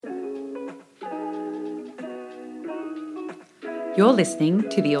You're listening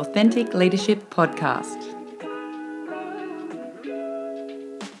to the Authentic Leadership Podcast.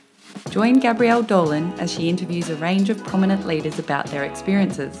 Join Gabrielle Dolan as she interviews a range of prominent leaders about their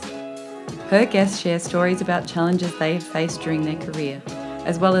experiences. Her guests share stories about challenges they have faced during their career,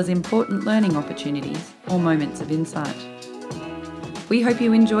 as well as important learning opportunities or moments of insight. We hope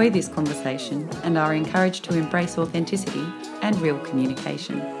you enjoy this conversation and are encouraged to embrace authenticity and real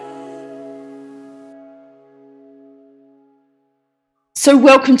communication. So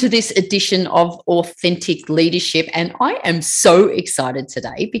welcome to this edition of Authentic Leadership, and I am so excited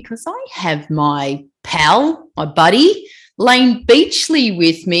today because I have my pal, my buddy, Layne Beachley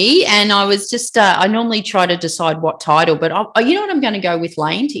with me, and I was just, I normally try to decide what title, but you know what I'm going to go with,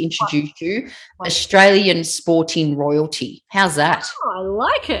 Layne, to introduce you, Australian sporting royalty. How's that? Oh, I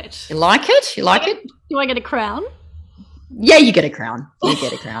like it. You like it? You like it? Do I get a crown? Yeah, you get a crown. You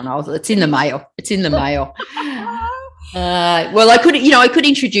get a crown. It's in the mail. It's in the mail. Well, I could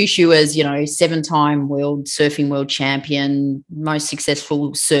introduce you as, 7-time surfing world champion, most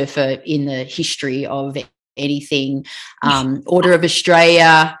successful surfer in the history of anything, Order of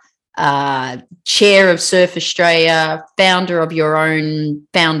Australia, chair of Surf Australia, founder of your own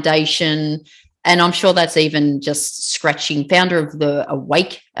foundation. And I'm sure that's even just scratching, founder of the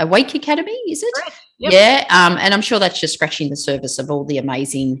Awake Academy, is it? Right. Yep. Yeah. And I'm sure that's just scratching the surface of all the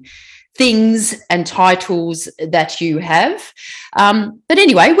amazing things and titles that you have. But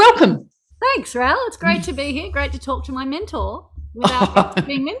anyway, welcome. Thanks, Ral. It's great to be here. Great to talk to my mentor without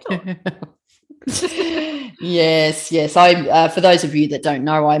being mentored. Yes. I for those of you that don't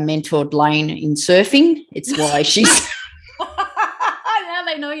know, I mentored Layne in surfing. It's why she's Now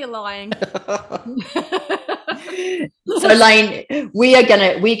they know you're lying. So Layne, we're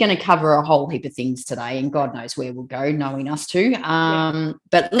gonna cover a whole heap of things today, and God knows where we'll go, knowing us too.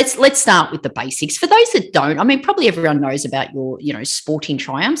 But let's start with the basics. For those that don't, I mean, probably everyone knows about your sporting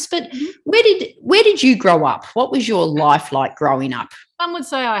triumphs, but where did you grow up? What was your life like growing up? Some would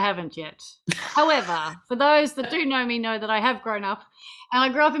say I haven't yet. However, for those that do know me, know that I have grown up. And I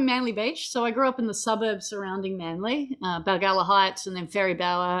grew up in Manly Beach, so I grew up in the suburbs surrounding Manly, Balgala Heights and then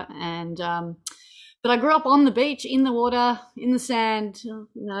Ferrybower. And but I grew up on the beach, in the water, in the sand,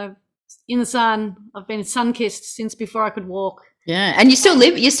 in the sun. I've been sun-kissed since before I could walk. Yeah, and you still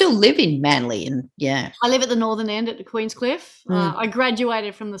live in Manly, and yeah. I live at the northern end at the Queenscliff. I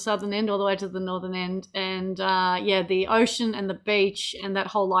graduated from the southern end all the way to the northern end, and the ocean and the beach and that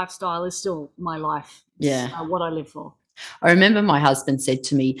whole lifestyle is still my life. Yeah, what I live for. I remember my husband said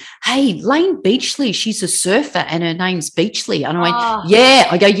to me, "Hey, Layne Beachley, she's a surfer and her name's Beachley." And I went, "Yeah."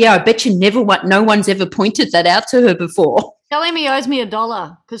 I go, "Yeah, I bet you no one's ever pointed that out to her before." Telling me he owes me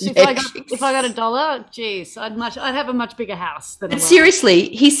 $1 because if I got $1, geez, I'd have a much bigger house than. But seriously,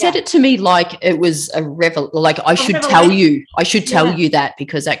 he said it to me like it was I should tell you that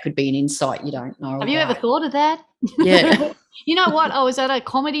because that could be an insight you don't know. Have you ever thought of that? Yeah. You know what? I was at a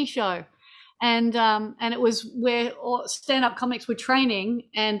comedy show. And it was where stand-up comics were training,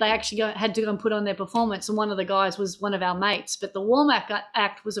 and they actually had to go and put on their performance. And one of the guys was one of our mates, but the warm-up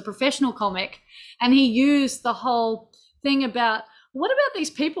act was a professional comic, and he used the whole thing about, what about these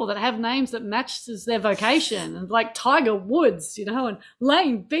people that have names that matches their vocation, and like Tiger Woods, and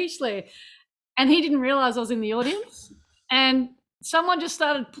Layne Beachley, and he didn't realize I was in the audience, and someone just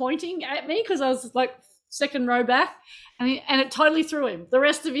started pointing at me because I was like second row back. And it totally threw him. The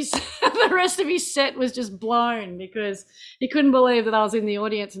rest of his set was just blown because he couldn't believe that I was in the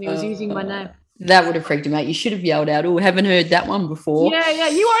audience and he was using my name. That would have freaked him out. You should have yelled out, "Oh, haven't heard that one before." Yeah,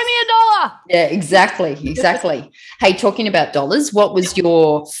 you owe me $1. Yeah, exactly. Hey, talking about dollars, what was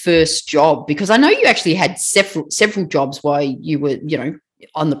your first job? Because I know you actually had several jobs while you were,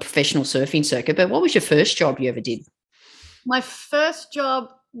 on the professional surfing circuit. But what was your first job you ever did? My first job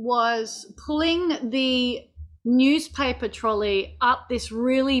was pulling the newspaper trolley up this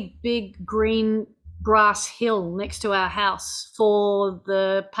really big green grass hill next to our house for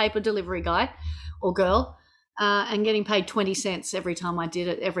the paper delivery guy or girl, and getting paid 20 cents every time I did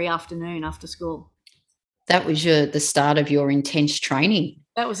it every afternoon after school. That was the start of your intense training.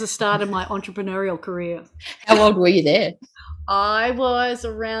 That was the start of my entrepreneurial career. How old were you there? I was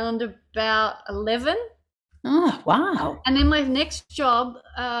around about 11. Oh, wow. And then my next job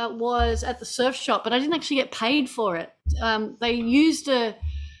was at the surf shop, but I didn't actually get paid for it. They used a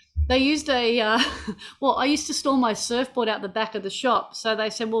well, I used to store my surfboard out the back of the shop. So they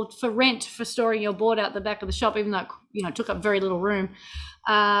said, well, for rent for storing your board out the back of the shop, even though it took up very little room,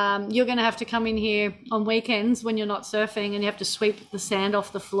 you're going to have to come in here on weekends when you're not surfing, and you have to sweep the sand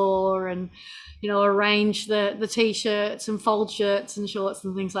off the floor and arrange the T-shirts and fold shirts and shorts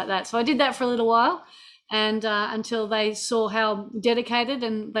and things like that. So I did that for a little while. And until they saw how dedicated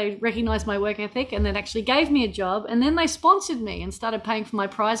and they recognized my work ethic and then actually gave me a job. And then they sponsored me and started paying for my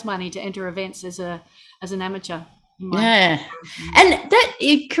prize money to enter events as an amateur. Yeah. And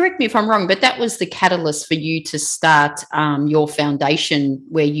that, correct me if I'm wrong, but that was the catalyst for you to start your foundation,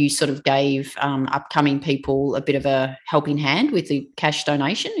 where you sort of gave upcoming people a bit of a helping hand with the cash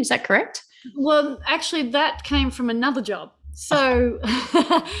donation. Is that correct? Well, actually, that came from another job. So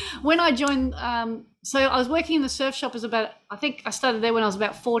when I joined, so I was working in the surf shop I think I started there when I was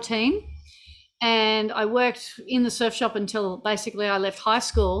about 14, and I worked in the surf shop until basically I left high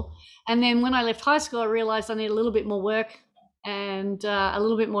school. And then when I left high school, I realized I need a little bit more work and a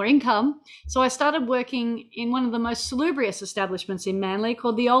little bit more income. So I started working in one of the most salubrious establishments in Manly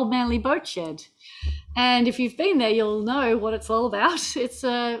called the Old Manly Boat Shed. And if you've been there, you'll know what it's all about. It's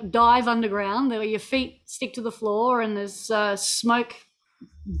a dive underground where your feet stick to the floor and there's smoke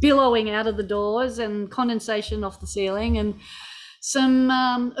billowing out of the doors and condensation off the ceiling and some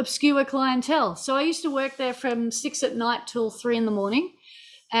obscure clientele. So I used to work there from 6 at night till 3 in the morning.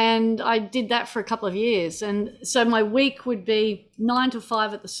 And I did that for a couple of years. And so my week would be 9 to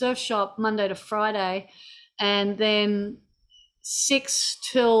 5 at the surf shop, Monday to Friday, and then 6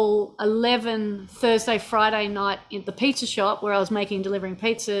 till 11 Thursday, Friday night at the pizza shop where I was delivering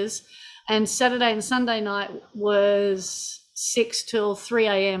pizzas. And Saturday and Sunday night was 6 till 3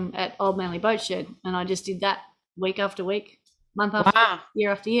 a.m. at Old Manly Boat Shed. And I just did that week after week, month after Wow.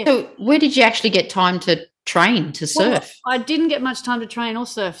 year after year. So where did you actually get time to train, to surf? Well, I didn't get much time to train or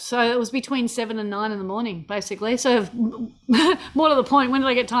surf. So it was between 7 and 9 in the morning, basically. So more to the point, when did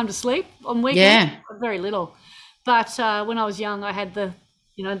I get time to sleep? On weekends? Yeah. Very little. But when I was young, I had the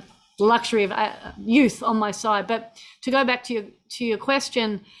luxury of youth on my side. But to go back to your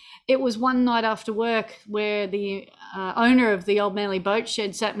question, it was one night after work where the owner of the Old Manly Boat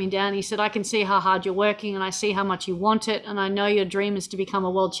Shed sat me down. He said, I can see how hard you're working and I see how much you want it. And I know your dream is to become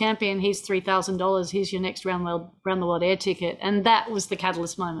a world champion. Here's $3,000. Here's your next round the world air ticket. And that was the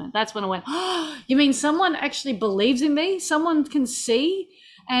catalyst moment. That's when I went, oh, you mean someone actually believes in me? Someone can see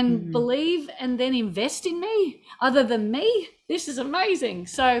and believe and then invest in me other than me? This is amazing.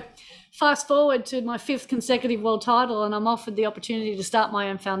 So fast forward to my 5th consecutive world title, and I'm offered the opportunity to start my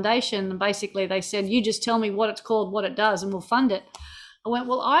own foundation. And basically they said, you just tell me what it's called, what it does, and we'll fund it. I went,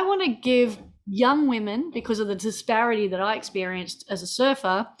 well, I want to give young women, because of the disparity that I experienced as a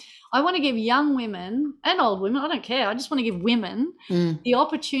surfer, I want to give young women and old women, I don't care, I just want to give women the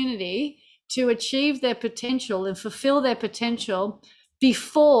opportunity to achieve their potential and fulfill their potential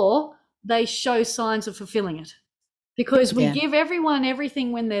before they show signs of fulfilling it. Because we give everyone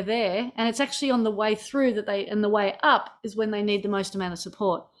everything when they're there, and it's actually on the way through and the way up is when they need the most amount of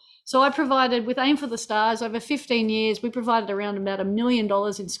support. So I provided, with Aim for the Stars, over 15 years, we provided around about $1 million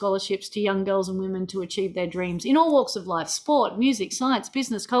in scholarships to young girls and women to achieve their dreams in all walks of life: sport, music, science,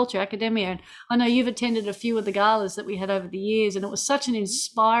 business, culture, academia. And I know you've attended a few of the galas that we had over the years, and it was such an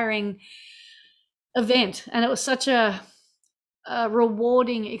inspiring event, and it was such a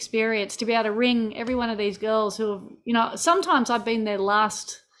rewarding experience to be able to ring every one of these girls who have, sometimes I've been their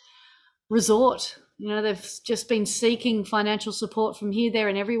last resort. They've just been seeking financial support from here, there,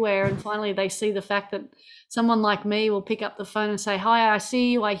 and everywhere. And finally they see the fact that someone like me will pick up the phone and say, hi, I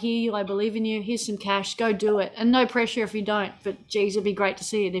see you, I hear you, I believe in you, here's some cash, go do it. And no pressure if you don't, but geez, it'd be great to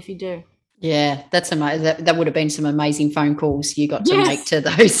see it if you do. Yeah, that's amazing. That would have been some amazing phone calls you got to make to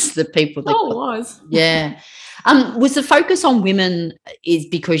the people. It was. Yeah. Was the focus on women is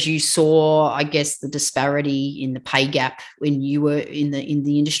because you saw, I guess, the disparity in the pay gap when you were in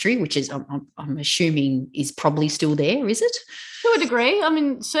the industry, which is, I'm assuming, is probably still there, is it? To a degree. I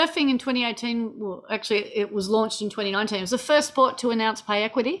mean, surfing in 2018, well, actually, it was launched in 2019. It was the first sport to announce pay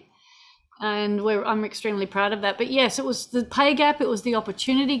equity, and I'm extremely proud of that. But yes, it was the pay gap, it was the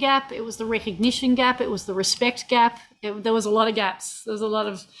opportunity gap, it was the recognition gap, it was the respect gap. There was a lot of gaps. There was a lot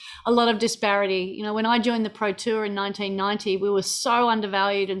of disparity. When I joined the Pro Tour in 1990, we were so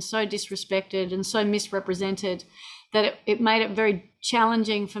undervalued and so disrespected and so misrepresented that it made it very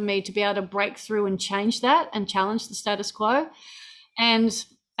challenging for me to be able to break through and change that and challenge the status quo. And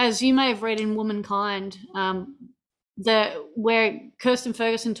as you may have read in Womankind, where Kirsten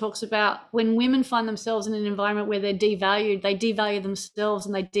Ferguson talks about when women find themselves in an environment where they're devalued, they devalue themselves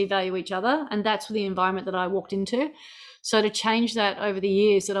and they devalue each other. And that's the environment that I walked into. So to change that over the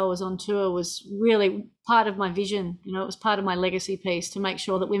years that I was on tour was really part of my vision. It was part of my legacy piece to make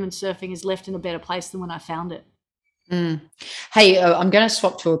sure that women's surfing is left in a better place than when I found it. Hey, I'm going to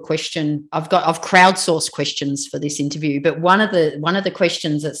swap to a question. I've crowdsourced questions for this interview, but one of the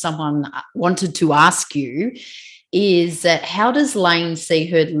questions that someone wanted to ask you is that how does Lane see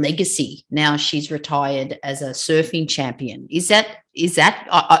her legacy now she's retired as a surfing champion? Is that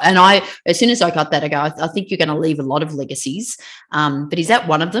and I, as soon as I got that, I go, I think you're going to leave a lot of legacies. But is that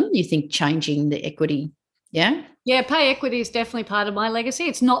one of them? You think changing the equity? Yeah. Yeah, pay equity is definitely part of my legacy.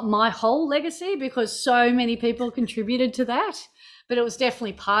 It's not my whole legacy because so many people contributed to that, but it was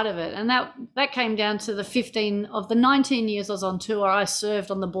definitely part of it. And that came down to the 15 of the 19 years I was on tour. I served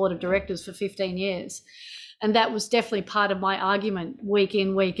on the board of directors for 15 years. And that was definitely part of my argument week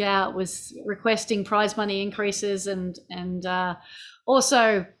in, week out, was requesting prize money increases and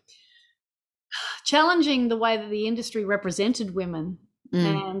also challenging the way that the industry represented women.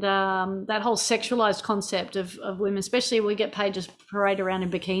 And that whole sexualized concept of women, especially we get paid just parade around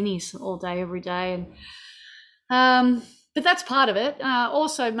in bikinis all day, every day. And but that's part of it.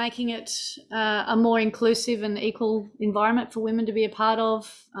 Also making it a more inclusive and equal environment for women to be a part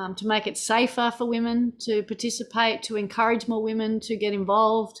of, to make it safer for women to participate, to encourage more women to get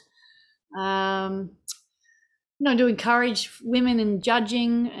involved, to encourage women in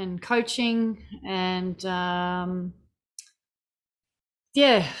judging and coaching. And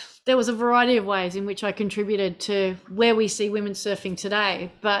there was a variety of ways in which I contributed to where we see women surfing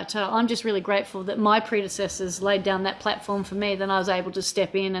today. But I'm just really grateful that my predecessors laid down that platform for me, then I was able to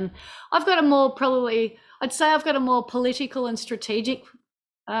step in. And I've got a more political and strategic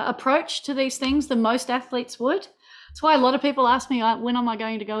approach to these things than most athletes would. That's why a lot of people ask me, when am I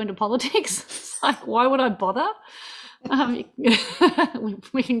going to go into politics? It's like, why would I bother?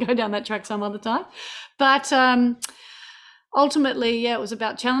 We can go down that track some other time. But ultimately, it was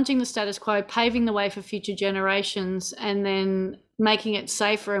about challenging the status quo, paving the way for future generations, and then making it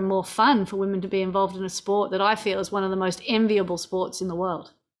safer and more fun for women to be involved in a sport that I feel is one of the most enviable sports in the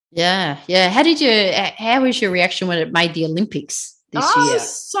world. Yeah. How was your reaction when it made the Olympics this year? I was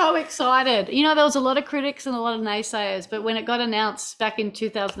so excited. There was a lot of critics and a lot of naysayers, but when it got announced back in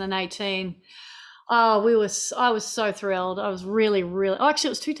 2018, I was so thrilled. I was really, really, actually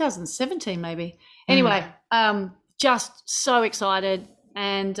it was 2017 maybe. Anyway, just so excited,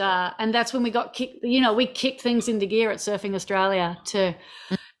 and that's when we got kicked. We kicked things into gear at Surfing Australia to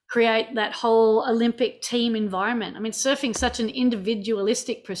create that whole Olympic team environment. I mean, surfing's such an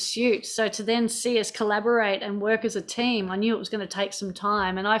individualistic pursuit, so to then see us collaborate and work as a team, I knew it was going to take some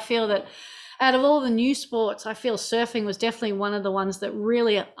time. And I feel that out of all the new sports, I feel surfing was definitely one of the ones that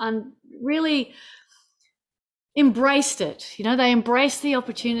really embraced it. They embraced the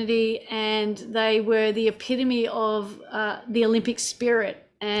opportunity, and they were the epitome of the Olympic spirit.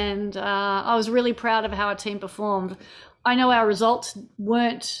 And I was really proud of how our team performed. I know our results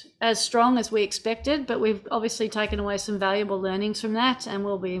weren't as strong as we expected, but we've obviously taken away some valuable learnings from that, and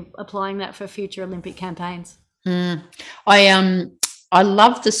we'll be applying that for future Olympic campaigns. I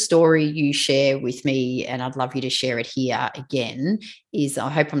love the story you share with me, and I'd love you to share it here again. I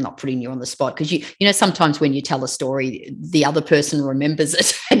hope I'm not putting you on the spot, because sometimes when you tell a story, the other person remembers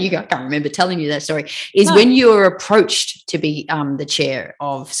it and you go, I can't remember telling you that story, when you were approached to be the chair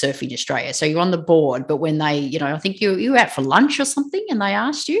of Surfing Australia. So you're on the board, but when they, I think you were out for lunch or something and they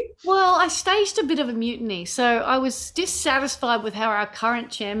asked you? Well, I staged a bit of a mutiny. So I was dissatisfied with how our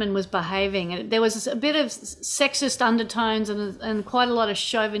current chairman was behaving. There was a bit of sexist undertones and quite a lot of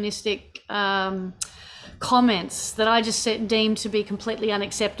chauvinistic comments that I just deemed to be completely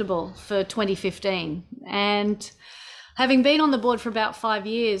unacceptable for 2015. And having been on the board for about 5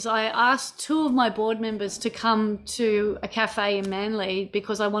 years, I asked 2 of my board members to come to a cafe in Manly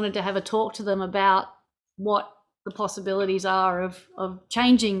because I wanted to have a talk to them about what the possibilities are of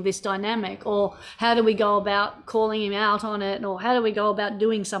changing this dynamic, or how do we go about calling him out on it, or how do we go about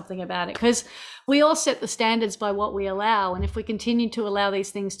doing something about it? Because we all set the standards by what we allow, and if we continue to allow these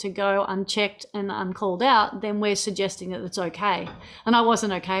things to go unchecked and uncalled out, then we're suggesting that it's okay. And I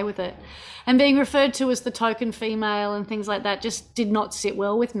wasn't okay with it. And being referred to as the token female and things like that just did not sit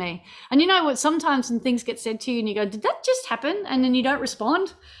well with me. And you know what, sometimes when things get said to you and you go, did that just happen? And then you don't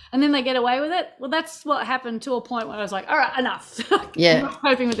respond, and then they get away with it. Well, that's what happened to a point where I was like, all right, enough. Yeah. I'm not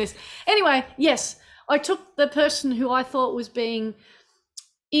coping with this. Anyway, yes, I took the person who I thought was being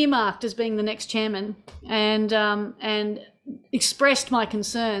earmarked as being the next chairman and expressed my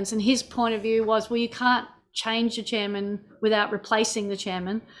concerns. And his point of view was, well, you can't change the chairman without replacing the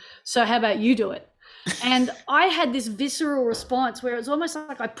chairman. So how about you do it? And I had this visceral response where it was almost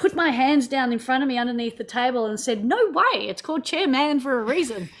like I put my hands down in front of me underneath the table and said, no way, it's called chairman for a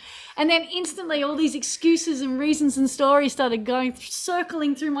reason. And then instantly all these excuses and reasons and stories started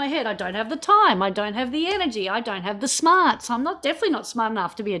circling through my head. I don't have the time. I don't have the energy. I don't have the smarts. I'm definitely not smart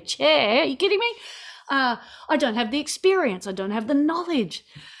enough to be a chair. Are you kidding me? I don't have the experience. I don't have the knowledge.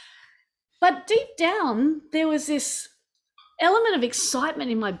 But deep down, there was this element of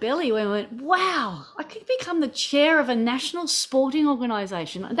excitement in my belly when I went, wow, I could become the chair of a national sporting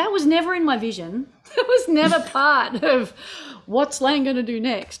organisation. That was never in my vision. It was never part of what's Lang going to do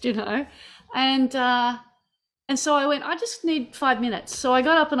next, you know. And so I went, I just need 5 minutes. So I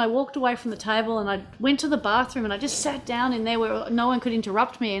got up and I walked away from the table and I went to the bathroom and I just sat down in there where no one could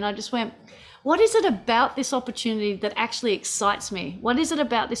interrupt me. And I just went, what is it about this opportunity that actually excites me? What is it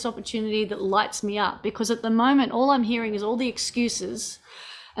about this opportunity that lights me up? Because at the moment, all I'm hearing is all the excuses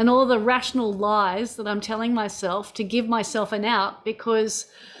and all the rational lies that I'm telling myself to give myself an out because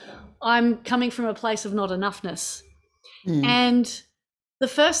I'm coming from a place of not enoughness. And the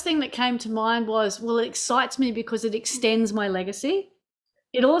first thing that came to mind was, well, it excites me because it extends my legacy.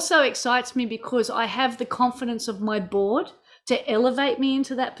 It also excites me because I have the confidence of my board to elevate me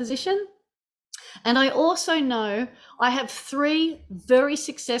into that position. And I also know I have 3 very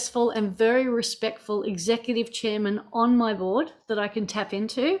successful and very respectful executive chairmen on my board that I can tap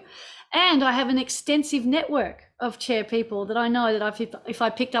into. And I have an extensive network of chair people that I know that if I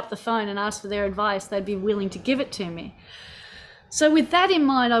picked up the phone and asked for their advice, they'd be willing to give it to me. So with that in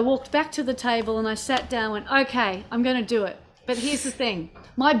mind, I walked back to the table and I sat down and went, okay, I'm going to do it. But here's the thing.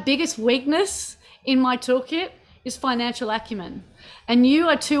 My biggest weakness in my toolkit is financial acumen. And you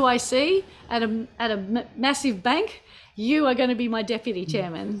are 2IC at a massive bank. You are going to be my deputy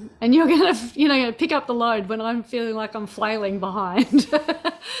chairman, and you're going to pick up the load when I'm feeling like I'm flailing behind.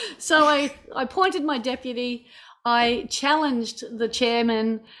 So I appointed my deputy. I challenged the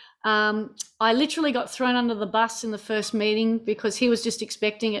chairman. I literally got thrown under the bus in the first meeting because he was just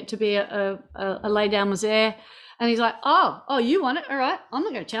expecting it to be a lay down misère. And he's like, oh, you want it? All right, I'm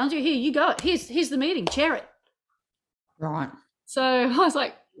not going to challenge you. Here, you go. Here's the meeting. Chair it. Right. So I was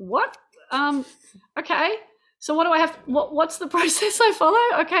like, what? Okay. So what do I have? What's the process I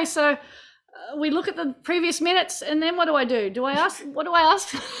follow? Okay. So we look at the previous minutes, and then what do I do? What do I ask?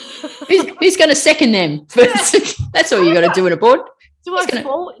 Who's going to second them? That's all you got to do at a board.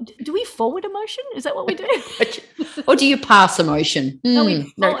 Do we forward a motion? Is that what we do? Or do you pass a motion?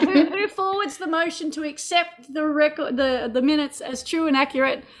 Who forwards the motion to accept the record, the minutes as true and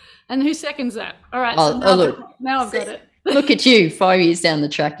accurate, and who seconds that? All right. Now I've got it. Look at you, 5 years down the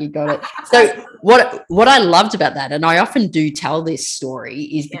track, you got it. So what I loved about that, and I often do tell this story,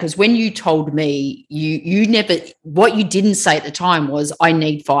 is because when you told me, you never, what you didn't say at the time was, I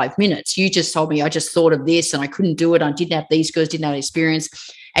need 5 minutes. You just told me, I just thought of this and I couldn't do it. I didn't have these skills, didn't have experience.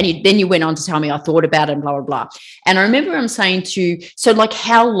 And then you went on to tell me, I thought about it and blah, blah, blah. And I remember I'm saying so like,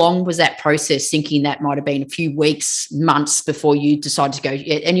 how long was that process, thinking that might have been a few weeks, months before you decided to go?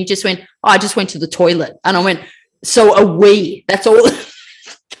 And you just went, I just went to the toilet. And I went, so that's all it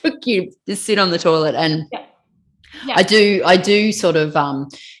took you to sit on the toilet. And I do sort of,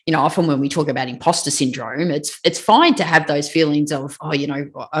 often when we talk about imposter syndrome, it's fine to have those feelings of, I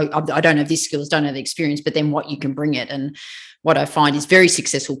don't have these skills, don't have the experience, but then what you can bring it. And what I find is very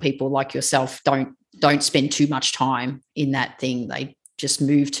successful people like yourself don't spend too much time in that thing. They just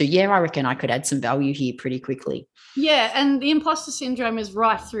move to, I reckon I could add some value here pretty quickly. Yeah, and the imposter syndrome is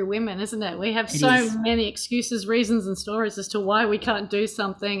rife through women, isn't it? We have many excuses, reasons and stories as to why we can't do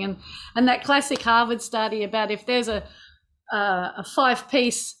something. And that classic Harvard study about if there's a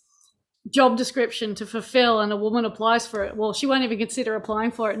 5-piece job description to fulfill and a woman applies for it, well, she won't even consider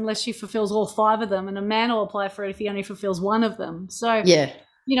applying for it unless she fulfills all 5 of them, and a man will apply for it if he only fulfills 1 of them. So,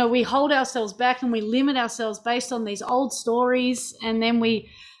 we hold ourselves back and we limit ourselves based on these old stories, and then we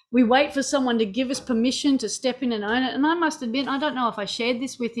wait for someone to give us permission to step in and own it. And I must admit, I don't know if I shared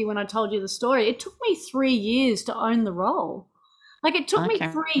this with you when I told you the story. It took me 3 years to own the role. Like, it took me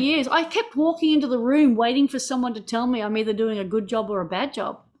 3 years. I kept walking into the room waiting for someone to tell me I'm either doing a good job or a bad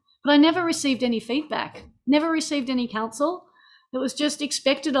job. But I never received any feedback, never received any counsel. It was just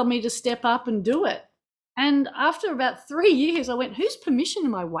expected of me to step up and do it. And after about 3 years, I went, whose permission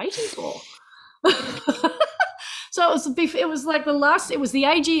am I waiting for? So it was like it was the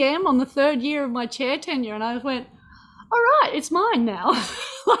AGM on the 3rd year of my chair tenure. And I went, all right, it's mine now.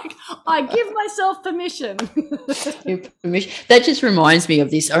 Like, I give myself permission. That just reminds me of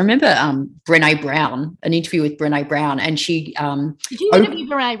this. I remember Brené Brown, an interview with Brené Brown, and she... Did you interview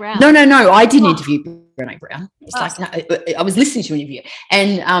Brené Brown? No, I didn't interview Brené Brown. It's I was listening to an interview,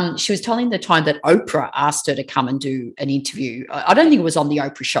 and she was telling the time that Oprah asked her to come and do an interview. I don't think it was on the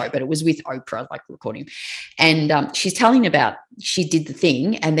Oprah show, but it was with Oprah, like recording. And she's telling about, she did the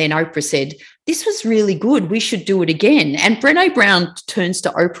thing, and then Oprah said, this was really good, we should do it again. And Brené Brown turns to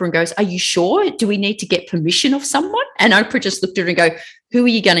Oprah and goes, are you sure? Do we need to get permission of someone? And Oprah just looked at her and go, who are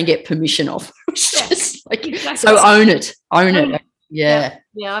you going to get permission of? Just like, exactly. So own it. Yeah.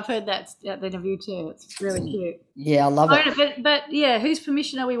 Yeah, I've heard that interview too. It's really cute. Yeah, I love it. But yeah, whose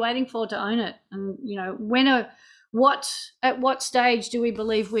permission are we waiting for to own it? And at what stage do we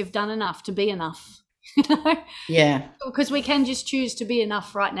believe we've done enough to be enough? Yeah. Because we can just choose to be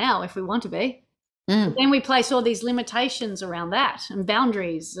enough right now if we want to be. Mm. Then we place all these limitations around that and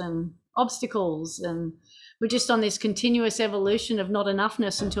boundaries and obstacles, and we're just on this continuous evolution of not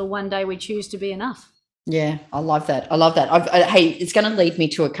enoughness until one day we choose to be enough. Yeah, I love that. Hey, it's going to lead me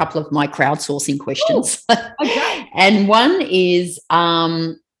to a couple of my crowdsourcing questions. Okay. And one is,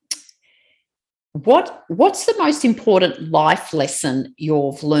 what's the most important life lesson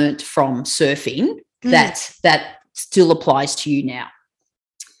you've learnt from surfing that still applies to you now?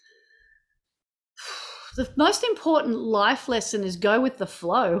 The most important life lesson is go with the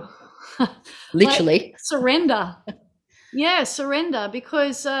flow. Literally. Like, surrender. Yeah, surrender,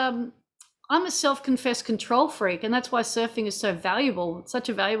 because I'm a self-confessed control freak, and that's why surfing is so valuable. It's such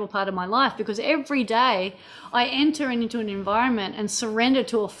a valuable part of my life, because every day I enter into an environment and surrender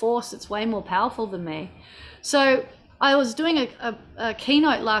to a force that's way more powerful than me. So I was doing a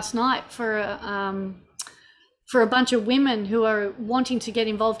keynote last night for a bunch of women who are wanting to get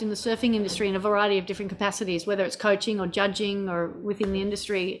involved in the surfing industry in a variety of different capacities, whether it's coaching or judging or within the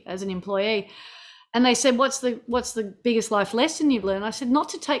industry as an employee. And they said, what's the biggest life lesson you've learned? I said, not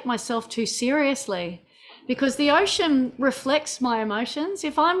to take myself too seriously, because the ocean reflects my emotions.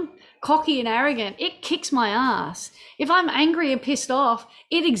 If I'm cocky and arrogant, it kicks my ass. If I'm angry and pissed off,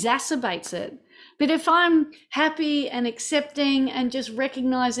 it exacerbates it. But if I'm happy and accepting and just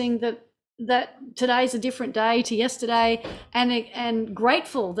recognizing that today's a different day to yesterday, and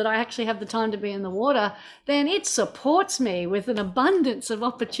grateful that I actually have the time to be in the water, then it supports me with an abundance of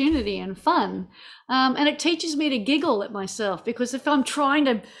opportunity and fun. And it teaches me to giggle at myself, because if I'm trying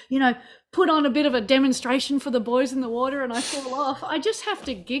to, put on a bit of a demonstration for the boys in the water and I fall off, I just have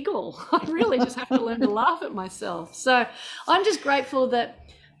to giggle. I really just have to learn to laugh at myself. So I'm just grateful that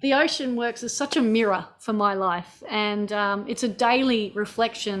the ocean works as such a mirror for my life, and it's a daily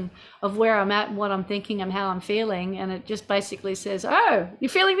reflection of where I'm at and what I'm thinking and how I'm feeling, and it just basically says, oh, you're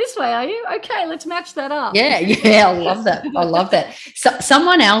feeling this way, are you? Okay, let's match that up. Yeah, I love that. So,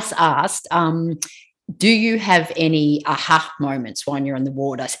 someone else asked, do you have any aha moments when you're in the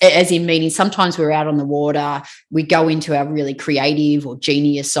water? As in, meaning sometimes we're out on the water, we go into our really creative or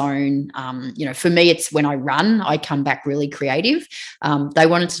genius zone. For me, it's when I run, I come back really creative. They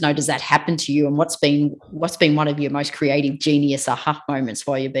wanted to know, does that happen to you? And what's been one of your most creative genius aha moments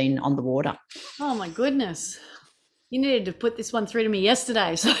while you've been on the water? Oh my goodness. You needed to put this one through to me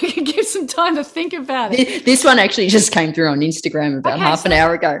yesterday so I could give some time to think about it. This one actually just came through on Instagram about half an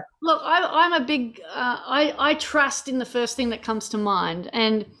hour ago. Look, I'm a big, I trust in the first thing that comes to mind.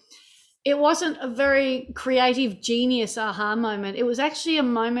 And it wasn't a very creative genius aha moment. It was actually a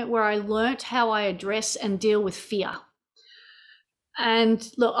moment where I learnt how I address and deal with fear. And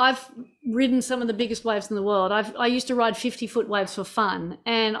look, I've ridden some of the biggest waves in the world. I used to ride 50-foot waves for fun,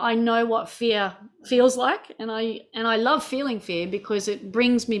 and I know what fear feels like. And I love feeling fear because it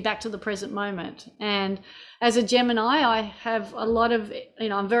brings me back to the present moment. And as a Gemini, I have a lot of,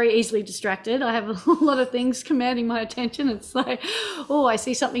 I'm very easily distracted. I have a lot of things commanding my attention. It's like, oh, I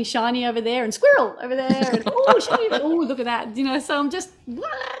see something shiny over there, and squirrel over there, and oh, shiny, oh, look at that. So I'm just,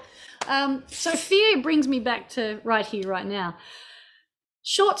 so fear brings me back to right here, right now.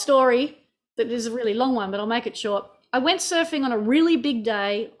 Short story, that is a really long one, but I'll make it short. I went surfing on a really big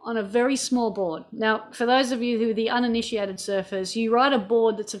day on a very small board. Now, for those of you who are the uninitiated surfers, you ride a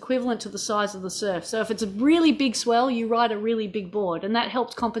board that's equivalent to the size of the surf. So if it's a really big swell, you ride a really big board, and that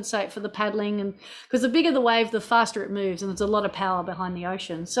helps compensate for the paddling, and because the bigger the wave, the faster it moves, and there's a lot of power behind the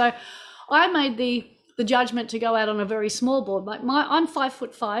ocean. So I made the judgment to go out on a very small board. Like I'm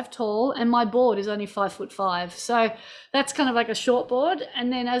 5'5" tall, and my board is only 5'5". So that's kind of like a short board.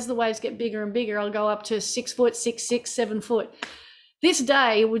 And then as the waves get bigger and bigger, I'll go up to 6 foot, 6'6", 7 foot. This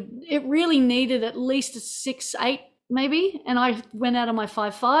day it really needed at least a 6'8" maybe. And I went out on my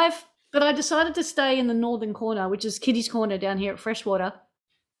 5'5", but I decided to stay in the northern corner, which is Kitty's Corner down here at Freshwater.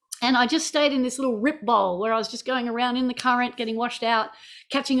 And I just stayed in this little rip bowl where I was just going around in the current, getting washed out,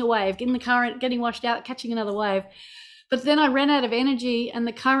 catching a wave, getting the current, getting washed out, catching another wave. But then I ran out of energy, and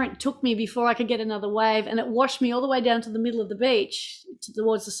the current took me before I could get another wave, and it washed me all the way down to the middle of the beach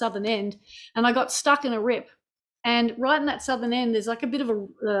towards the southern end, and I got stuck in a rip. And right in that southern end, there's like a bit of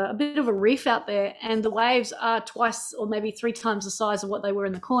a reef out there, and the waves are twice or maybe 3 times the size of what they were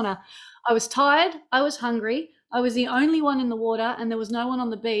in the corner. I was tired. I was hungry. I was the only one in the water, and there was no one on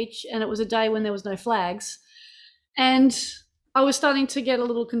the beach, and it was a day when there was no flags. And I was starting to get a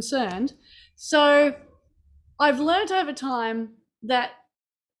little concerned. So I've learned over time that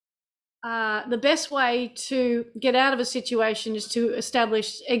the best way to get out of a situation is to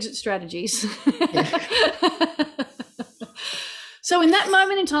establish exit strategies. So in that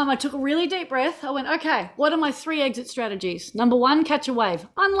moment in time, I took a really deep breath. I went, okay, what are my 3 exit strategies? Number 1, catch a wave.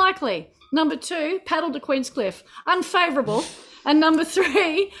 Unlikely. Number 2, paddle to Queenscliff. Unfavourable. And number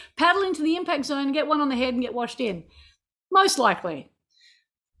 3, paddle into the impact zone and get one on the head and get washed in. Most likely.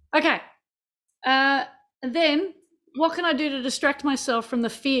 Okay. And then what can I do to distract myself from the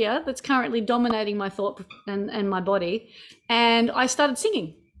fear that's currently dominating my thought and my body? And I started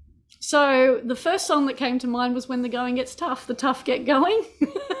singing. So the first song that came to mind was When the Going Gets Tough, the tough get going.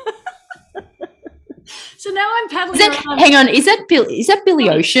 So now I'm paddling around. Hang on, is that Billy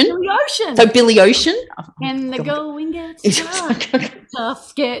Ocean? Billy Ocean. So Billy Ocean? And the going gets tough,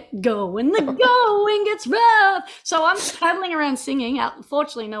 tough get going, the going gets rough. So I'm paddling around singing.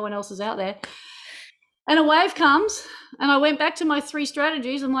 Fortunately, no one else is out there. And a wave comes, and I went back to my 3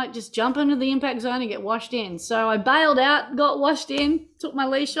 strategies. I'm like, just jump into the impact zone and get washed in. So I bailed out, got washed in, took my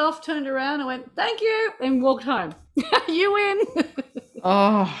leash off, turned around, I went, thank you, and walked home. You win.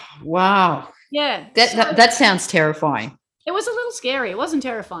 Oh, wow. Yeah. That sounds terrifying. It was a little scary. It wasn't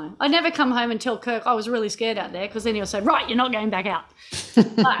terrifying. I'd never come home and tell Kirk I was really scared out there, because then he'll say, right, you're not going back out.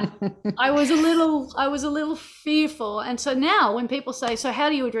 But I was a little fearful. And so now when people say, so how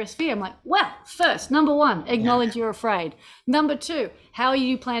do you address fear? I'm like, well, first, number 1, acknowledge you're afraid. Number 2, how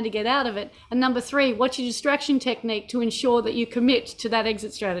you plan to get out of it. And number 3, what's your distraction technique to ensure that you commit to that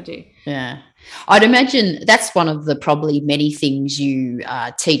exit strategy? Yeah. I'd imagine that's one of the probably many things you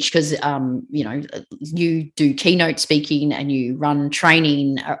teach, because, you do keynote speaking and you run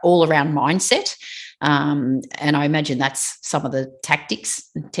training all around mindset. And I imagine that's some of the tactics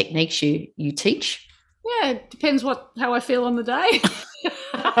and techniques you teach. Yeah, it depends how I feel on the day.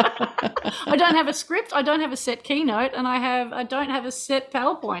 I don't have a script, I don't have a set keynote, and I don't have a set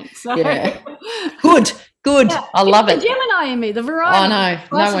PowerPoint. So yeah. Good. Yeah, I love it. The Gemini in me, the variety. I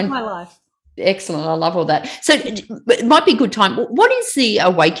know. Of my life. Excellent. I love all that. So it might be a good time. What is the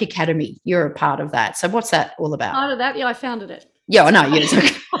Awake Academy? You're a part of that. So what's that all about? Part of that? Yeah, I founded it. Yeah, I know. Yes.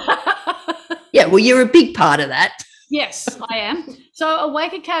 Yeah, well, you're a big part of that. Yes, I am. So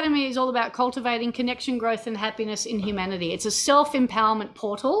Awake Academy is all about cultivating connection, growth, and happiness in humanity. It's a self-empowerment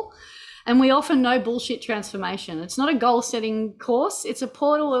portal, and we offer no bullshit transformation. It's not a goal-setting course. It's a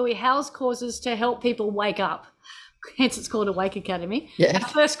portal where we house courses to help people wake up. Hence, it's called Awake Academy. Yeah. Our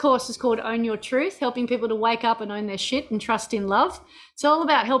first course is called Own Your Truth, helping people to wake up and own their shit and trust in love. It's all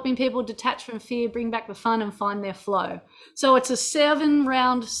about helping people detach from fear, bring back the fun, and find their flow. So it's a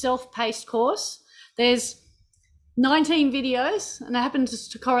 7-round self-paced course. There's 19 videos, and that happens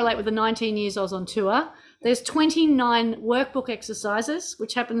to correlate with the 19 years I was on tour. There's 29 workbook exercises,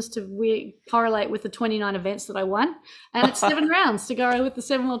 which happens to correlate with the 29 events that I won. And it's 7 rounds to go with the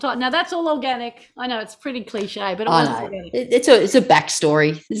 7 world title. Now, that's all organic. I know it's pretty cliche, but it was organic. It's a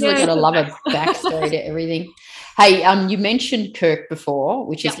backstory. You've got to love a backstory to everything. Hey, you mentioned Kirk before,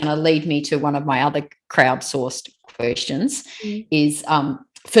 which is going to lead me to one of my other crowdsourced questions, is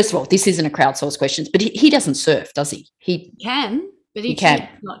first of all, this isn't a crowdsourced question, but he doesn't surf, does he? He can, but he can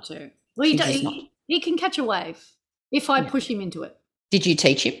chooses not to. Well, he can catch a wave if I push him into it. Did you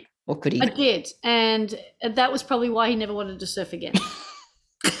teach him, or could he? I did, and that was probably why he never wanted to surf again.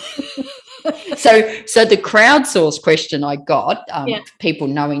 So the crowdsourced question I got, people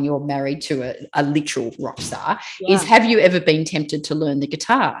knowing you're married to a literal rock star, is have you ever been tempted to learn the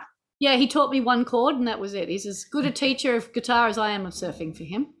guitar? Yeah, he taught me 1 chord and that was it. He's as good a teacher of guitar as I am of surfing for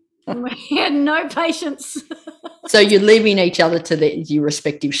him. He had no patience. So you're leaving each other to your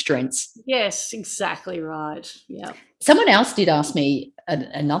respective strengths. Yes, exactly right. Yeah. Someone else did ask me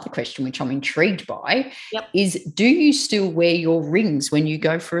another question, which I'm intrigued by, is do you still wear your rings when you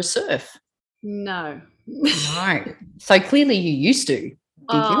go for a surf? No. No. So clearly you used to, did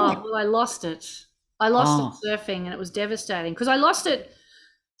you? Well, I lost it. I lost it surfing, and it was devastating because I lost it.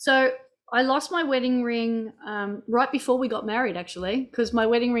 So I lost my wedding ring right before we got married, actually, because my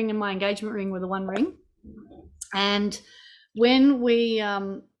wedding ring and my engagement ring were the one ring. And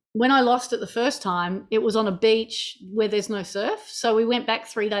when I lost it the first time, it was on a beach where there's no surf. So we went back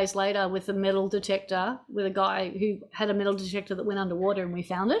 3 days later with a metal detector, with a guy who had a metal detector that went underwater, and we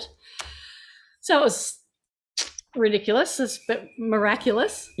found it. So it was ridiculous, but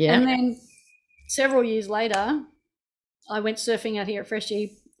miraculous. Yeah. And then several years later, I went surfing out here at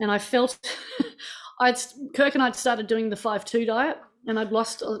Freshie, and I felt Kirk and I'd started doing the 5-2 diet, and I'd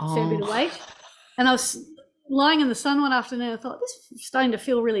lost a fair bit of weight. And I was lying in the sun one afternoon. I thought, this is starting to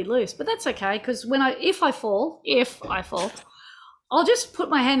feel really loose, but that's okay, because if I fall, I'll just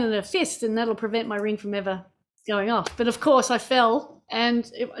put my hand in a fist, and that'll prevent my ring from ever going off. But of course, I fell, and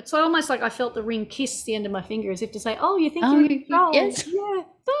it's almost like I felt the ring kiss the end of my finger, as if to say, "Oh, you think you're in control? Yes. Yeah,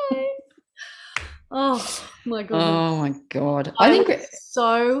 bye." Oh my goodness! Oh my God! I think was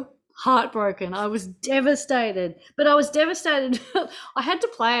so heartbroken. I was devastated, but I was devastated. I had to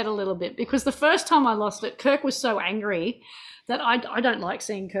play it a little bit because the first time I lost it, Kirk was so angry that I don't like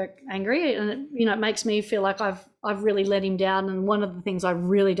seeing Kirk angry, and it makes me feel like I've really let him down. And one of the things I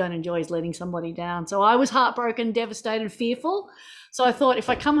really don't enjoy is letting somebody down. So I was heartbroken, devastated, fearful. So I thought, if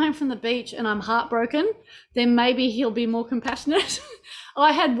I come home from the beach and I'm heartbroken, then maybe he'll be more compassionate.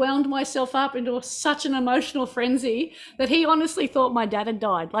 I had wound myself up into such an emotional frenzy that he honestly thought my dad had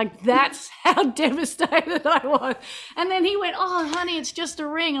died. Like, that's how devastated I was. And then he went, "Oh, honey, it's just a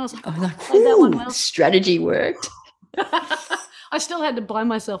ring." And I was like, that one well. Strategy worked. I still had to buy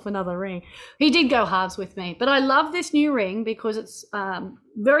myself another ring. He did go halves with me. But I love this new ring because it's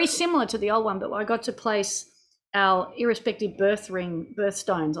very similar to the old one, but I got to place our irrespective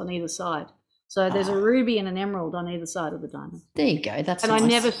birthstones on either side. So there's a ruby and an emerald on either side of the diamond. There you go. That's and nice. I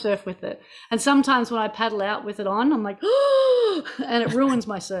never surf with it. And sometimes when I paddle out with it on, I'm like, oh, and it ruins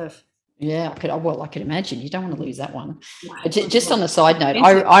my surf. Yeah, I could imagine. You don't want to lose that one. Just on a side note,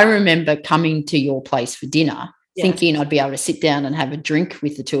 I remember coming to your place for dinner, thinking I'd be able to sit down and have a drink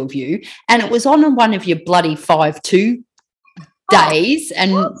with the two of you, and it was on one of your bloody 5-2 days,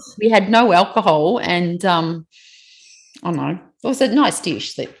 and we had no alcohol, and I don't know. It was a nice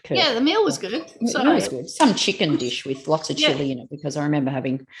dish that the meal was good. It was good. Some chicken dish with lots of chili in it, because I remember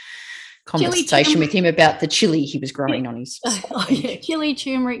having conversation with him about the chili he was growing on his chili,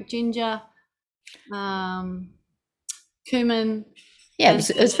 turmeric, ginger, cumin. Yeah,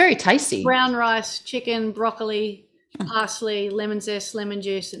 it was very tasty. Brown rice, chicken, broccoli, parsley, lemon zest, lemon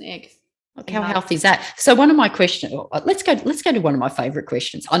juice, and egg. Look, how healthy is that? So one of my questions, let's go to one of my favourite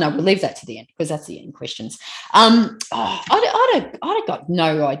questions. Oh no, we'll leave that to the end because that's the end questions. I'd have got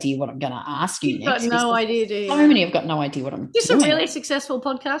no idea what I'm going to ask you next. Got no idea, do you? So many have got no idea what I'm doing. Is this a really successful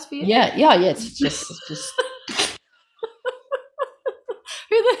podcast for you? Yeah. It's just Who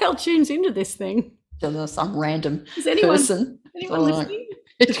the hell tunes into this thing? Some random person. Anyone listening?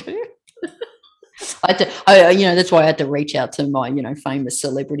 That's why I had to reach out to my, famous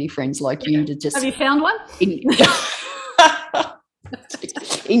celebrity friends like you to just. Have you found one?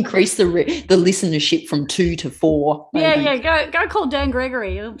 Increase the listenership from 2 to 4. Go call Dan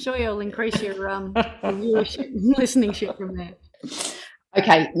Gregory. I'm sure you'll increase your listenership from there.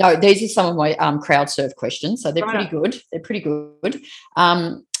 Okay, no, these are some of my crowd surf questions, so they're pretty good.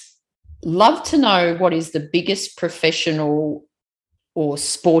 Love to know what is the biggest professional or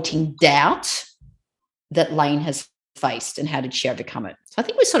sporting doubt that Layne has faced, and how did she overcome it? So I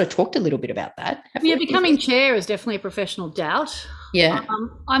think we sort of talked a little bit about that. Becoming chair is definitely a professional doubt. Yeah.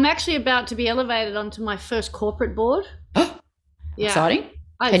 I'm actually about to be elevated onto my first corporate board. Exciting.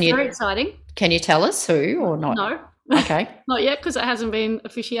 Very exciting. Can you tell us who or not? No. Okay. Not yet, because it hasn't been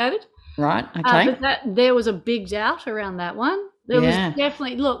officiated. Right. Okay. But there was a big doubt around that one. There was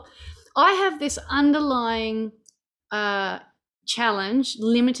definitely, look, I have this underlying challenge,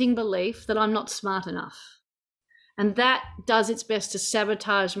 limiting belief that I'm not smart enough. And that does its best to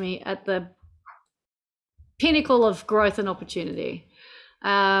sabotage me at the pinnacle of growth and opportunity.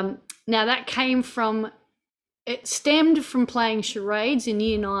 Now, that stemmed from playing charades in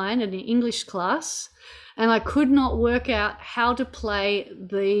Year 9 in an English class, and I could not work out how to play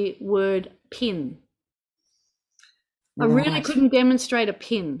the word pin. I really couldn't demonstrate a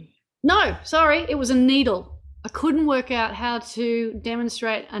pin. No, sorry, it was a needle. I couldn't work out how to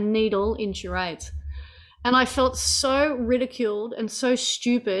demonstrate a needle in charades. And I felt so ridiculed and so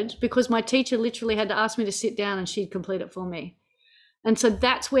stupid because my teacher literally had to ask me to sit down and she'd complete it for me. And so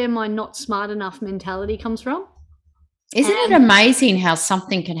that's where my not smart enough mentality comes from. Isn't it amazing how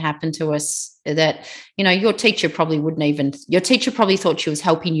something can happen to us that, your teacher probably thought she was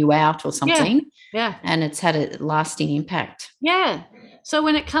helping you out or something. Yeah. And it's had a lasting impact. Yeah. So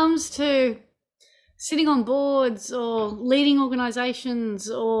when it comes to sitting on boards or leading organizations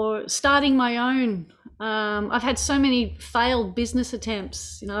or starting my own, I've had so many failed business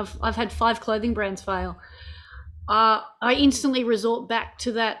attempts. I've had 5 clothing brands fail. I instantly resort back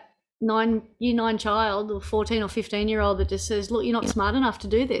to that year 9 child or 14 or 15-year-old that just says, look, you're not smart enough to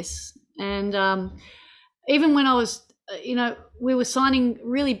do this. And even when I was, we were signing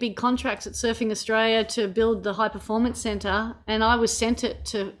really big contracts at Surfing Australia to build the High Performance Centre, and I was sent it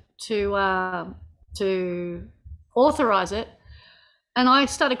to authorize it. And I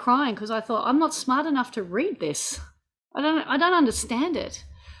started crying because I thought, I'm not smart enough to read this. I don't understand it.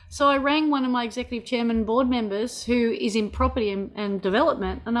 So I rang one of my executive chairman board members who is in property and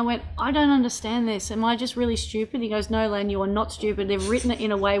development, and I went, I don't understand this. Am I just really stupid? He goes, no, Len, you are not stupid. They've written it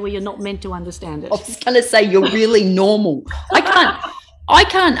in a way where you're not meant to understand it. I was going to say you're really normal. I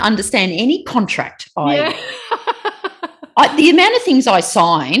can't understand any contract. Yeah. The amount of things I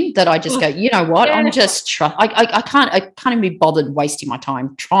sign that I just go, you know what? I'm just I can't even be bothered wasting my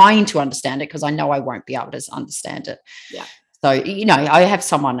time trying to understand it because I know I won't be able to understand it. Yeah. So, I have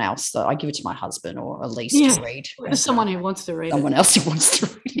someone else that I give it to my husband or Elise to read. There's someone who wants to read someone else who wants to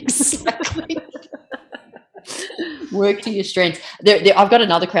read. Exactly. Work to your strengths. I've got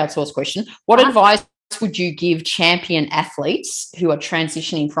another crowdsourced question. What advice would you give champion athletes who are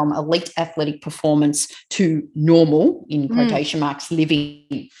transitioning from elite athletic performance to normal, in quotation marks,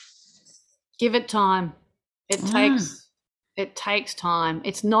 living? Give it time. It takes time.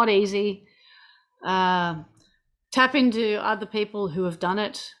 It's not easy. Tap into other people who have done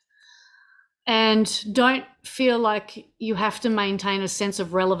it, and don't feel like you have to maintain a sense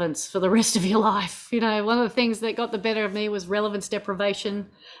of relevance for the rest of your life. One of the things that got the better of me was relevance deprivation.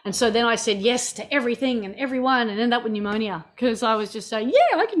 And so then I said yes to everything and everyone and ended up with pneumonia because I was just saying,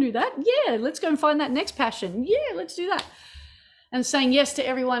 yeah, I can do that. Yeah, let's go and find that next passion. Yeah, let's do that. And saying yes to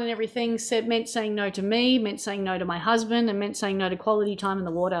everyone and everything meant saying no to me, meant saying no to my husband, and meant saying no to quality time in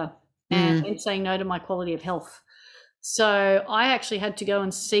the water, and meant saying no to my quality of health. So I actually had to go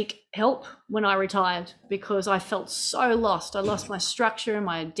and seek help when I retired because I felt so lost. I lost my structure and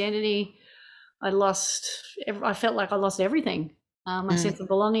my identity. I felt like I lost everything, my sense of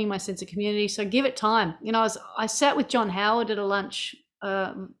belonging, my sense of community. So give it time. I sat with John Howard at a lunch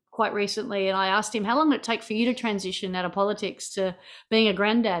quite recently, and I asked him, how long did it take for you to transition out of politics to being a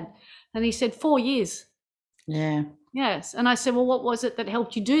granddad? And he said 4 years. Yeah. Yes. And I said, well, what was it that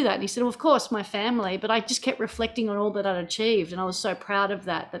helped you do that? And he said, well, of course, my family, but I just kept reflecting on all that I'd achieved. And I was so proud of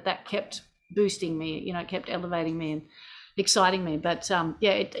that kept boosting me, kept elevating me and exciting me. But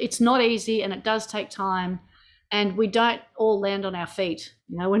it's not easy, and it does take time, and we don't all land on our feet.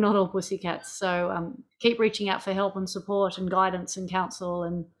 We're not all pussycats. So keep reaching out for help and support and guidance and counsel.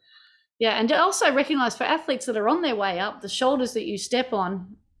 And and also recognize for athletes that are on their way up, the shoulders that you step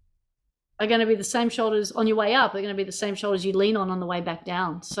on are going to be the same shoulders on your way up. They're going to be the same shoulders you lean on the way back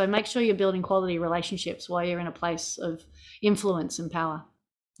down. So make sure you're building quality relationships while you're in a place of influence and power.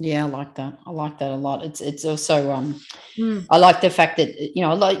 Yeah, I like that. I like that a lot. It's also I like the fact that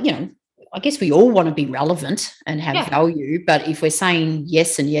I guess we all want to be relevant and have value, but if we're saying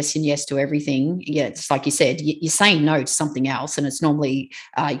yes and yes and yes to everything, it's like you said, you're saying no to something else, and it's normally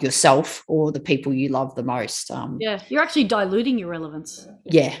yourself or the people you love the most. You're actually diluting your relevance.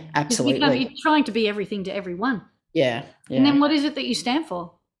 Yeah, absolutely. You're trying to be everything to everyone. Yeah. And then what is it that you stand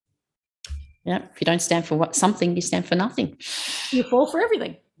for? Yeah, if you don't stand for something, you stand for nothing. You fall for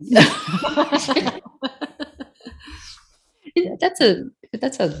everything.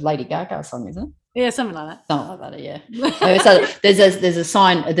 That's a Lady Gaga song, isn't it? Yeah, something like that. Something like that, yeah. So there's a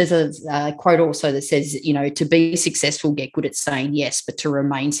sign, there's a quote also that says, to be successful, get good at saying yes, but to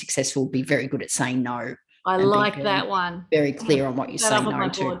remain successful, be very good at saying no. I like that one. Very clear on what you say no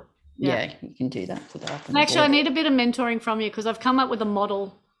to. Board. Yeah, you can do that. Put that up on actually, I need a bit of mentoring from you because I've come up with a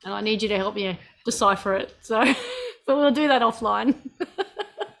model and I need you to help me decipher it. So, but we'll do that offline.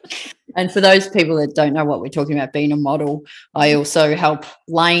 And for those people that don't know what we're talking about being a model, I also help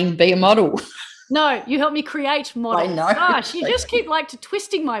Lane be a model. No, you help me create models. I know. Gosh, you just keep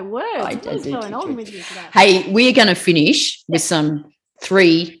twisting my words. What is going on with you today? Hey, we're going to finish with some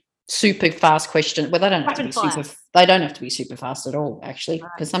 3 super fast questions. Well, they don't have to be super fast at all, actually,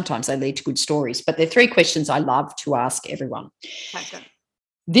 because sometimes they lead to good stories. But they're 3 questions I love to ask everyone. Okay.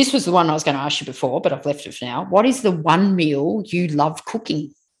 This was the one I was going to ask you before, but I've left it for now. What is the one meal you love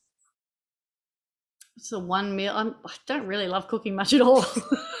cooking? It's the one meal. I don't really love cooking much at all.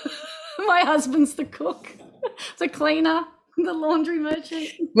 My husband's the cook, the cleaner, the laundry merchant.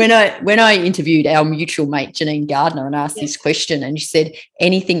 When I interviewed our mutual mate Janine Gardner and asked this question, and she said,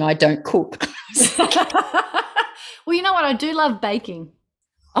 anything I don't cook. Well, you know what? I do love baking.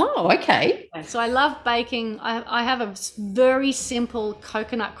 Oh, okay. So I love baking. I have a very simple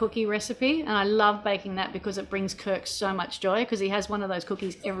coconut cookie recipe, and I love baking that because it brings Kirk so much joy because he has one of those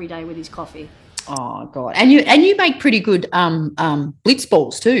cookies every day with his coffee. Oh God! And you make pretty good blitz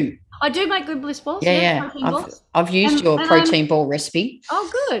balls too. I do make good bliss balls. Yeah. I've used your protein ball recipe.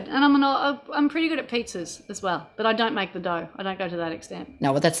 Oh, good. And I'm pretty good at pizzas as well, but I don't make the dough. I don't go to that extent.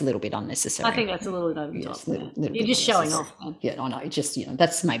 No, well, that's a little bit unnecessary. I think that's a little bit over the top. You're just showing off. Man. Yeah, I know. Just,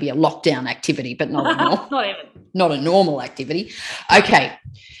 that's maybe a lockdown activity, but not not a normal activity. Okay.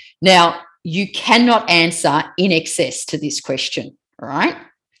 Now, you cannot answer in excess to this question, all right?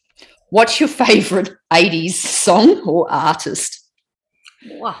 What's your favourite 80s song or artist?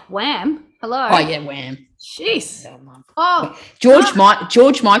 Wham. Hello. Oh, yeah, Wham. Jeez. Oh,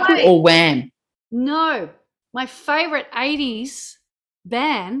 George Michael or Wham? No. My favourite 80s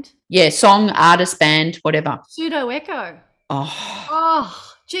band. Yeah, song, artist, band, whatever. Pseudo Echo.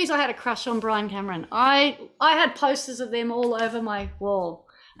 Oh, geez, I had a crush on Brian Cameron. I had posters of them all over my wall.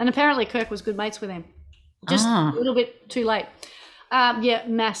 And apparently Kirk was good mates with him. Just a little bit too late. Yeah,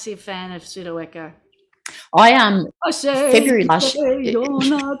 massive fan of Pseudo Echo. I February last year. You're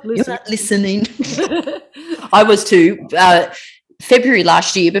not listening. I was too. February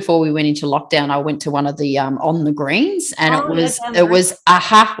last year, before we went into lockdown, I went to one of the On the Greens, and it was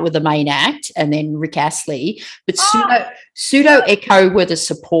Aha with the main act, and then Rick Astley. But Pseudo Echo were the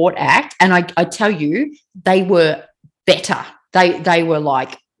support act, and I tell you, they were better. They were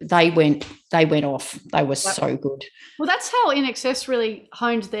like they went off. They were so good. Well, that's how INXS really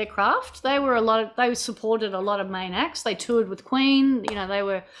honed their craft. They supported a lot of main acts. They toured with Queen. They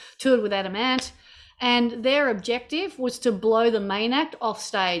were toured with Adam Ant. And their objective was to blow the main act off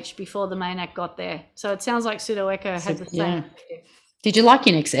stage before the main act got there. So it sounds like Pseudo Echo had the same objective. Did you like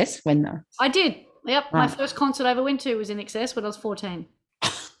INXS when though? I did. Yep. Right. My first concert I ever went to was INXS when I was 14.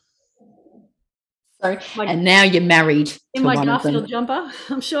 And now you're married in my Garfield jumper.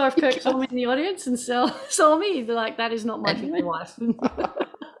 I'm sure if Kirk saw me in the audience and saw me, he'd be like, that is not my future wife.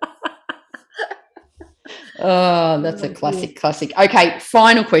 Oh, that's a classic. Okay,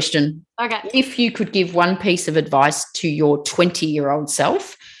 final question. Okay. If you could give one piece of advice to your 20-year-old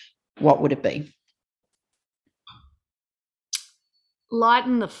self, what would it be?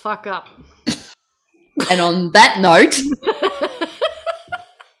 Lighten the fuck up. And on that note...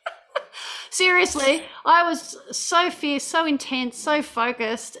 Seriously, I was so fierce, so intense, so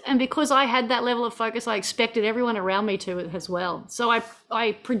focused, and because I had that level of focus, I expected everyone around me to as well. So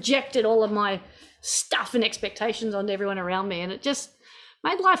I projected all of my stuff and expectations onto everyone around me, and it just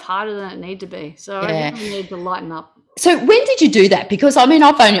made life harder than it needed to be. So I really needed to lighten up. So when did you do that? Because I mean,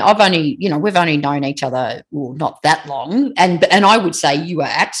 I've only, we've only known each other, well, not that long, and I would say you are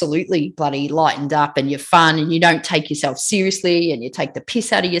absolutely bloody lightened up, and you're fun, and you don't take yourself seriously, and you take the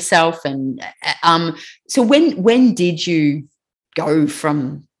piss out of yourself, and so when did you go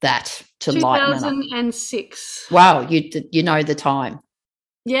from that to lighten up? 2006. Wow, you know the time.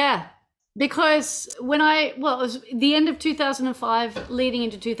 Yeah. Because it was the end of 2005 leading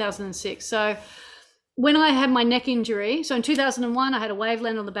into 2006. So when I had my neck injury, so in 2001, I had a wave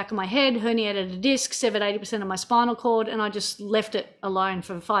land on the back of my head, herniated a disc, severed 80% of my spinal cord, and I just left it alone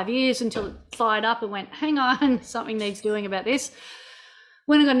for 5 years until it fired up and went, hang on, something needs doing about this.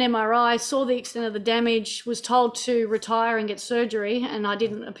 When I got an MRI, saw the extent of the damage, was told to retire and get surgery, and that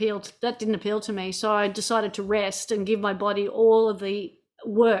didn't appeal to me. So I decided to rest and give my body all of the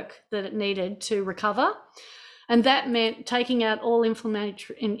work that it needed to recover, and that meant taking out all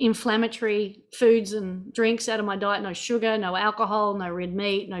inflammatory foods and drinks out of my diet. No sugar, no alcohol, no red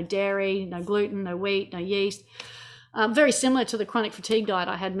meat, no dairy, no gluten, no wheat, no yeast. Very similar to the chronic fatigue diet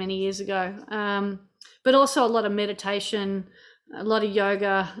I had many years ago, but also a lot of meditation, a lot of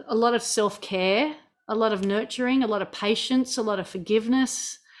yoga, a lot of self-care, a lot of nurturing, a lot of patience, a lot of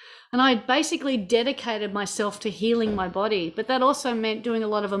forgiveness. And I basically dedicated myself to healing my body, but that also meant doing a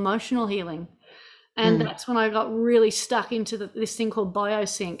lot of emotional healing. And that's when I got really stuck into this thing called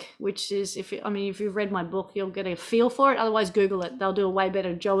BioSync, which is, if you've read my book, you'll get a feel for it. Otherwise, Google it. They'll do a way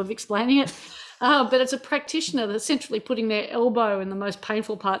better job of explaining it. But it's a practitioner that's essentially putting their elbow in the most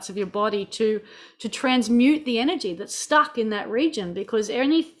painful parts of your body to transmute the energy that's stuck in that region, because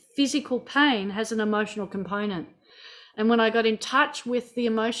any physical pain has an emotional component. And when I got in touch with the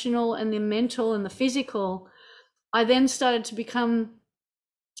emotional and the mental and the physical, I then started to become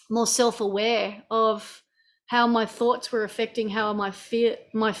more self-aware of how my thoughts were affecting how my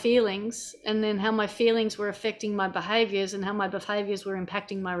feelings, and then how my feelings were affecting my behaviors, and how my behaviors were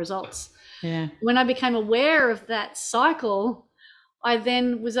impacting my results. Yeah. When I became aware of that cycle, I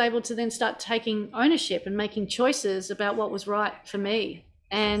then was able to then start taking ownership and making choices about what was right for me.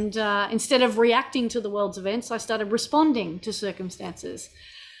 And instead of reacting to the world's events, I started responding to circumstances.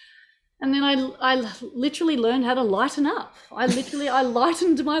 And then I literally learned how to lighten up. I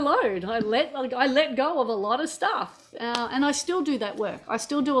lightened my load. I let go of a lot of stuff. And I still do that work. I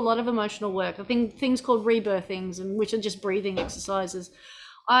still do a lot of emotional work. I think things called rebirthings, and which are just breathing exercises.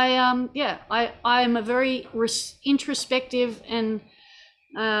 I am a very introspective and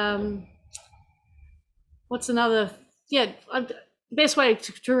best way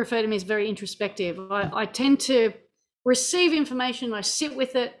to refer to me is very introspective. I tend to receive information, I sit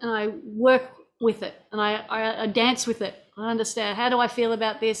with it, and I work with it, and I dance with it. I understand, how do I feel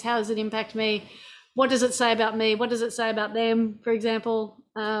about this? How does it impact me? What does it say about me? What does it say about them, for example?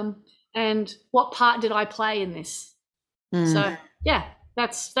 And what part did I play in this? So yeah,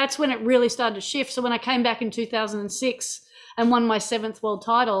 that's when it really started to shift. So when I came back in 2006 and won my 7th world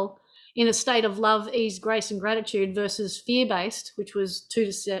title in a state of love, ease, grace, and gratitude versus fear-based, which was 2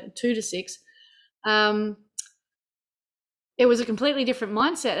 to 6, it was a completely different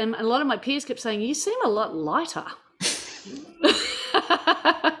mindset. And a lot of my peers kept saying, you seem a lot lighter.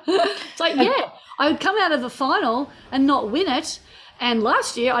 It's like, yeah, I would come out of the final and not win it. And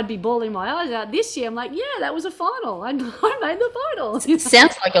last year I'd be bawling my eyes out. This year I'm like, yeah, that was a final. I made the final. It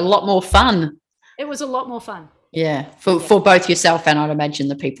sounds like a lot more fun. It was a lot more fun. Yeah, for both yourself and I'd imagine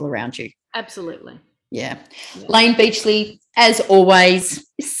the people around you. Absolutely. Yeah. Layne Beachley, as always,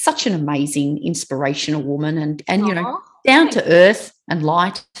 is such an amazing, inspirational woman and you know, down to earth and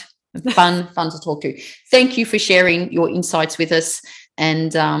light and fun to talk to. Thank you for sharing your insights with us,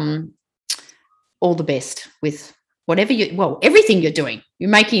 and all the best with whatever everything you're doing.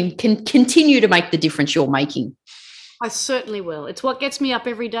 Can continue to make the difference you're making. I certainly will. It's what gets me up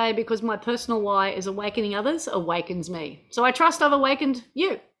every day, because my personal why is awakening others awakens me. So I trust I've awakened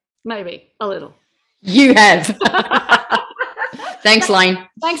you, maybe a little. You have. Thanks, Layne.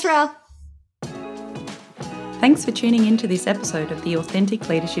 Thanks, Ral. Thanks for tuning into this episode of the Authentic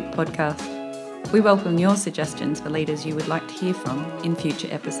Leadership Podcast. We welcome your suggestions for leaders you would like to hear from in future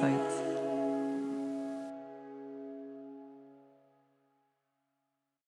episodes.